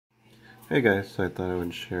Hey guys, so I thought I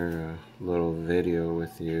would share a little video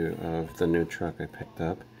with you of the new truck I picked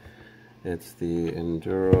up. It's the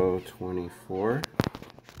Enduro 24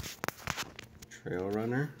 Trail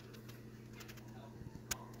Runner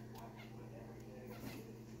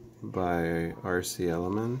by RC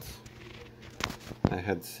Elements. I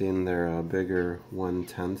had seen their bigger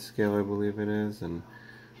 1/10 scale, I believe it is, and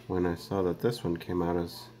when I saw that this one came out, I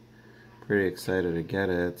was pretty excited to get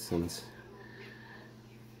it since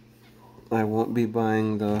I won't be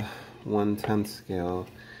buying the 1/10 scale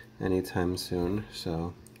anytime soon.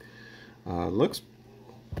 So it looks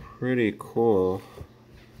pretty cool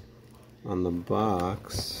on the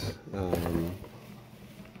box.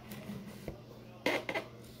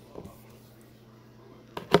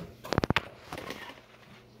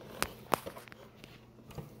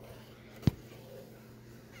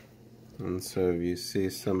 And so if you see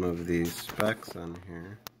some of these specs on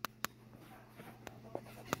here,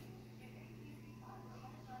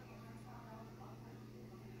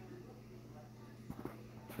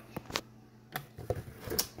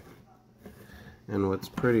 and what's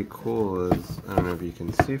pretty cool is, I don't know if you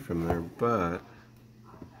can see from there, but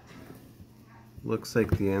looks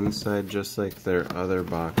like the inside just like their other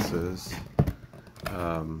boxes.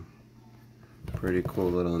 Pretty cool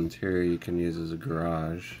little interior you can use as a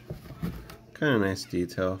garage. Kind of nice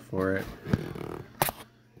detail for it.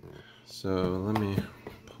 So let me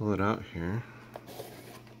pull it out here.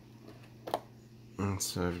 And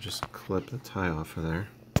so I've just clipped the tie off of there.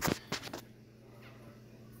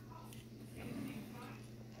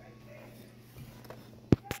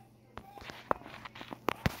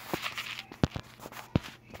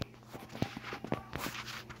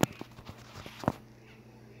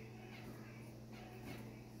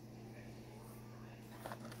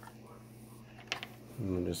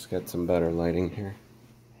 We'll just get some better lighting here.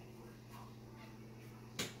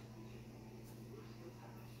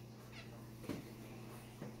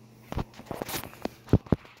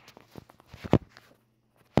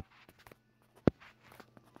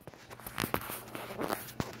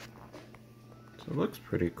 So it looks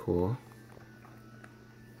pretty cool.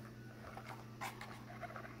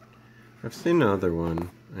 I've seen the other one.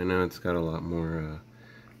 I know it's got a lot more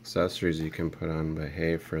accessories you can put on, but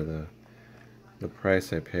hey, for the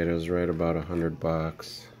price I paid, it was right about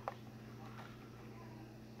 $100.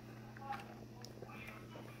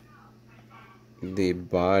 The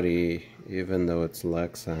body, even though it's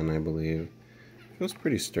Lexan, I believe, feels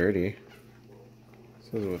pretty sturdy.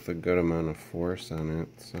 This is with a good amount of force on it,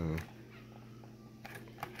 so.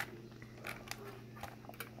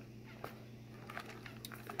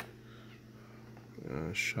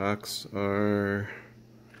 Shocks are,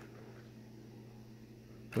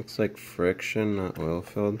 looks like friction, not oil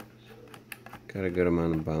filled. Got a good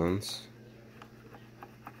amount of bounce.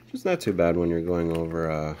 Just not too bad when you're going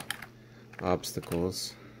over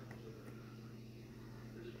obstacles.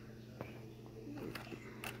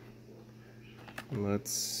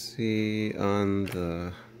 Let's see on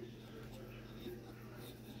the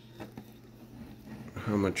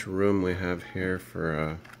how much room we have here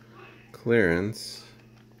for clearance.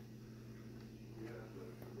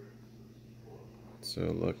 So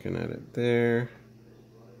looking at it there,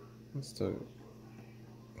 so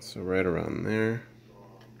right around there.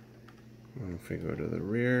 And if we go to the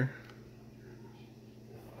rear,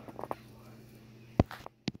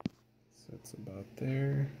 so it's about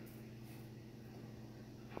there.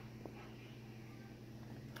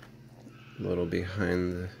 A little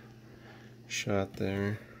behind the shot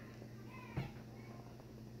there.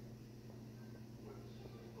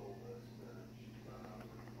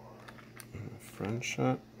 And the front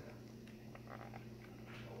shot.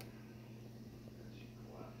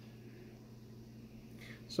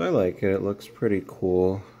 So I like it. It looks pretty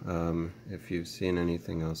cool. If you've seen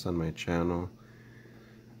anything else on my channel,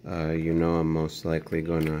 you know I'm most likely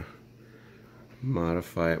going to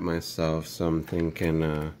modify it myself. So I'm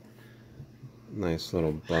thinking nice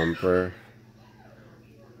little bumper,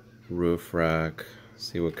 roof rack,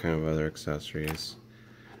 see what kind of other accessories.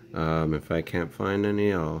 If I can't find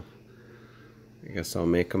any, I guess I'll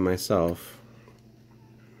make them myself.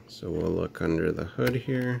 So we'll look under the hood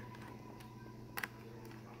here.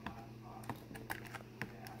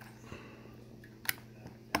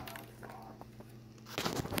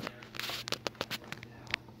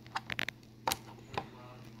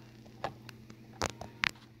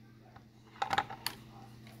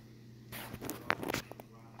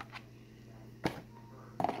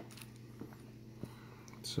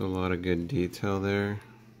 So a lot of good detail there.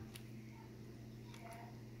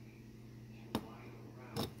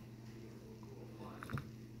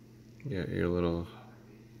 You got your little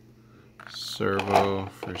servo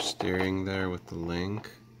for steering there with the link.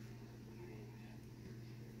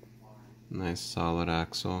 Nice solid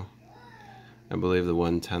axle. I believe the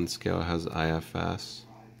 1/10 scale has IFS.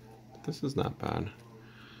 But this is not bad.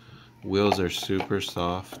 Wheels are super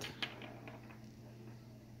soft.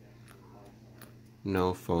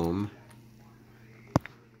 No foam.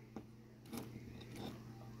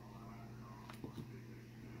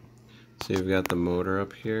 So you've got the motor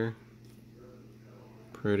up here.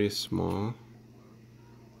 Pretty small.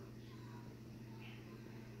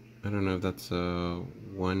 I don't know if that's a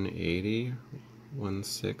 180,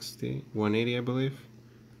 160, 180 I believe.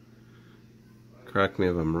 Correct me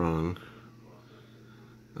if I'm wrong.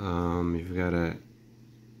 You've got a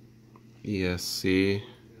ESC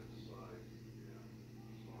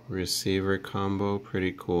receiver combo,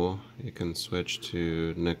 pretty cool. You can switch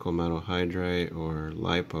to nickel metal hydride or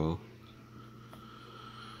lipo.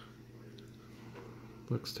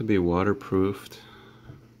 Looks to be waterproofed.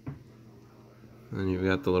 And you've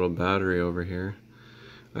got the little battery over here.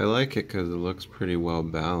 I like it because it looks pretty well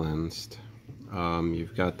balanced.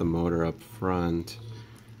 You've got the motor up front.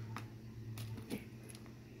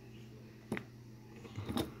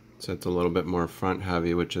 So it's a little bit more front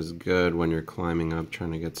heavy, which is good when you're climbing up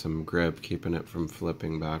trying to get some grip, keeping it from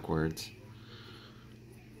flipping backwards.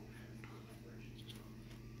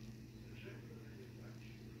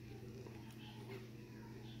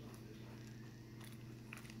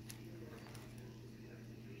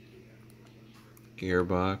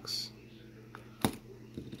 Gearbox.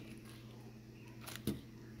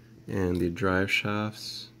 And the drive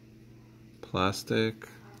shafts, plastic,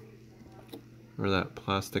 or that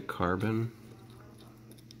plastic carbon.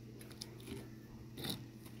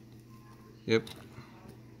 Yep.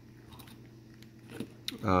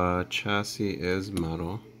 Chassis is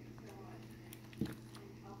metal.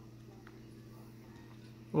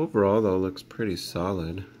 Overall though, looks pretty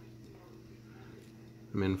solid.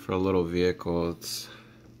 I mean, for a little vehicle,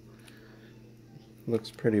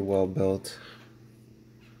 looks pretty well built.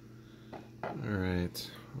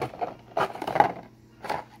 Alright.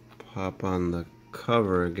 Pop on the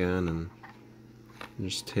cover again and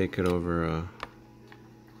just take it over a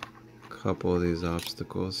couple of these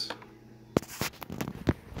obstacles.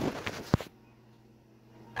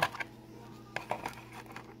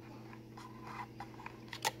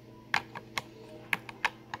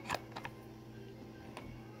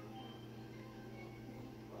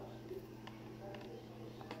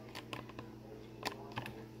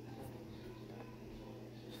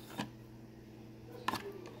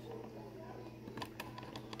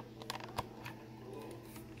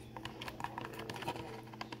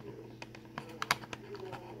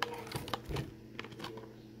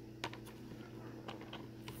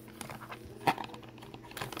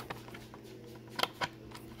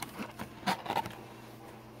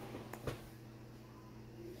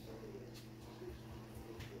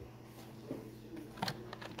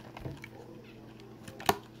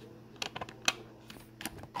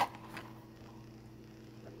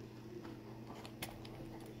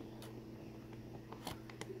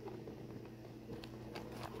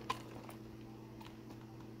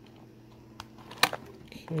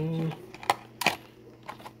 Okay.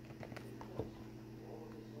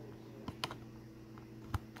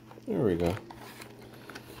 There we go.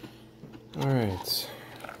 All right.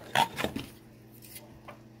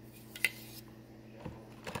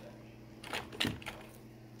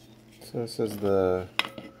 So this is the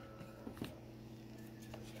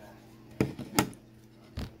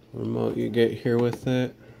remote you get here with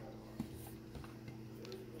it.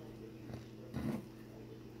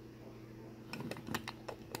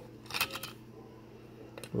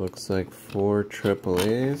 Looks like 4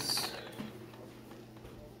 AAAs.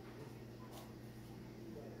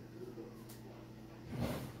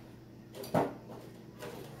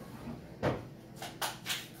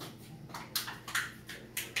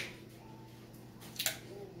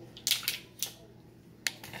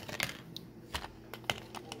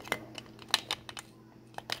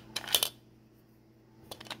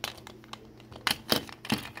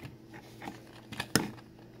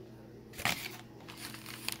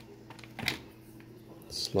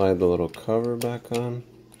 Slide the little cover back on.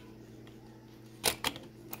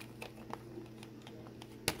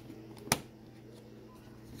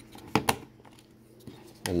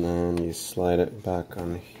 And then you slide it back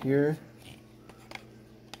on here.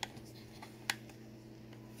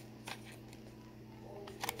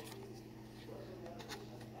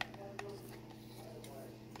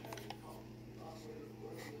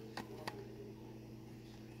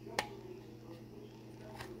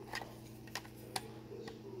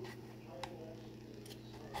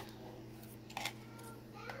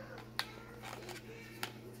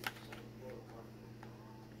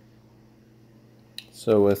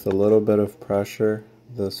 So with a little bit of pressure,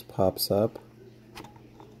 this pops up.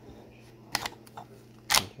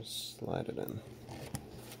 Just slide it in.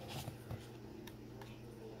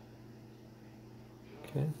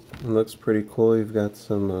 Okay, it looks pretty cool. You've got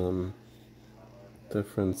some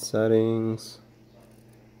different settings.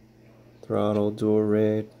 Throttle dual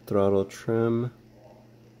rate, throttle trim,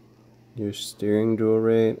 your steering dual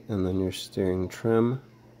rate, and then your steering trim.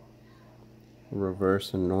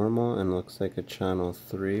 Reverse and normal, and looks like a channel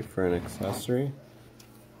 3 for an accessory.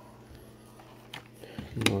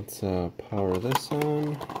 Let's power this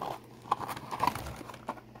on.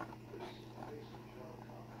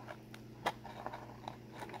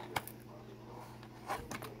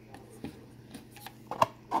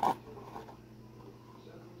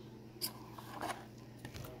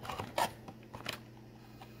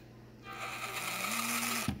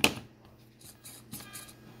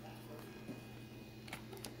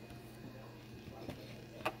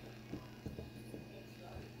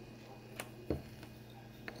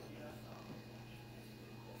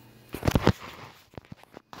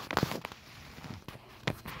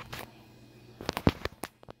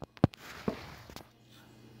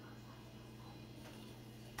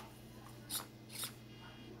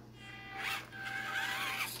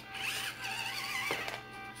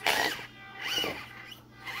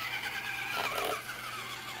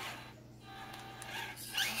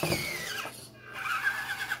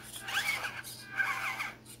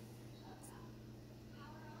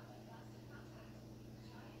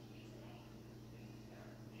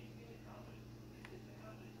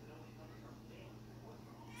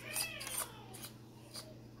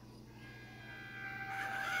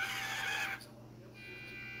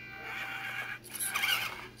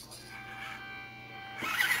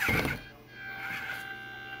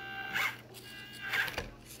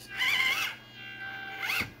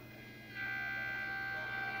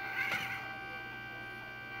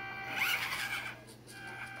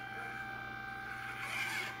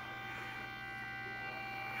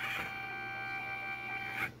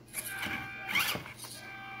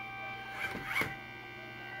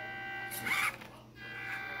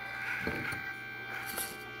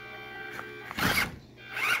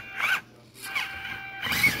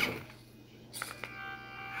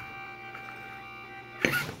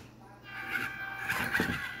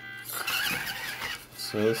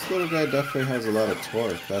 So this little guy definitely has a lot of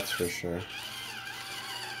torque, that's for sure.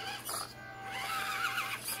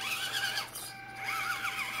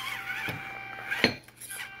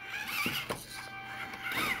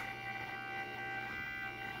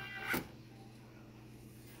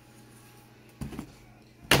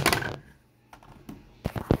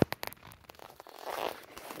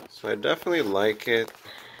 So I definitely like it.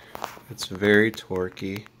 It's very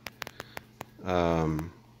torquey.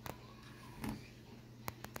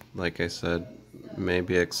 Like I said,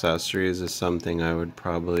 maybe accessories is something I would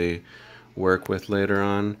probably work with later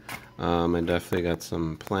on. I definitely got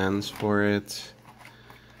some plans for it.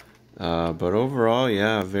 But overall,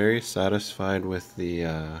 yeah, very satisfied with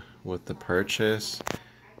the purchase.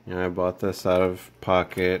 You know, I bought this out of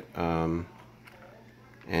pocket, and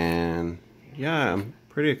yeah, I'm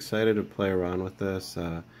pretty excited to play around with this.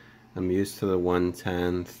 I'm used to the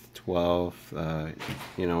 1/10, 12,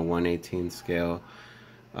 you know, 1/18 scale.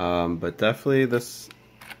 But definitely this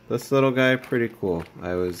little guy, pretty cool.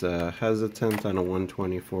 I was hesitant on a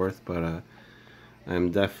 1/24th, but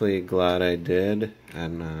I'm definitely glad I did.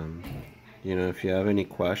 And you know, if you have any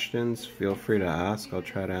questions, feel free to ask. I'll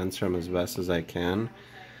try to answer them as best as I can.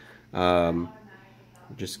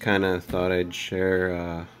 Just kind of thought I'd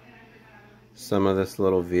share some of this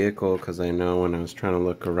little vehicle, because I know when I was trying to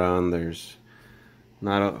look around, there's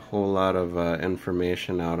not a whole lot of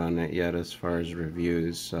information out on it yet as far as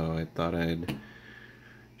reviews, so I thought I'd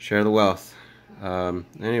share the wealth.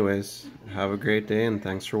 Anyways, have a great day and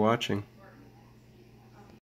thanks for watching.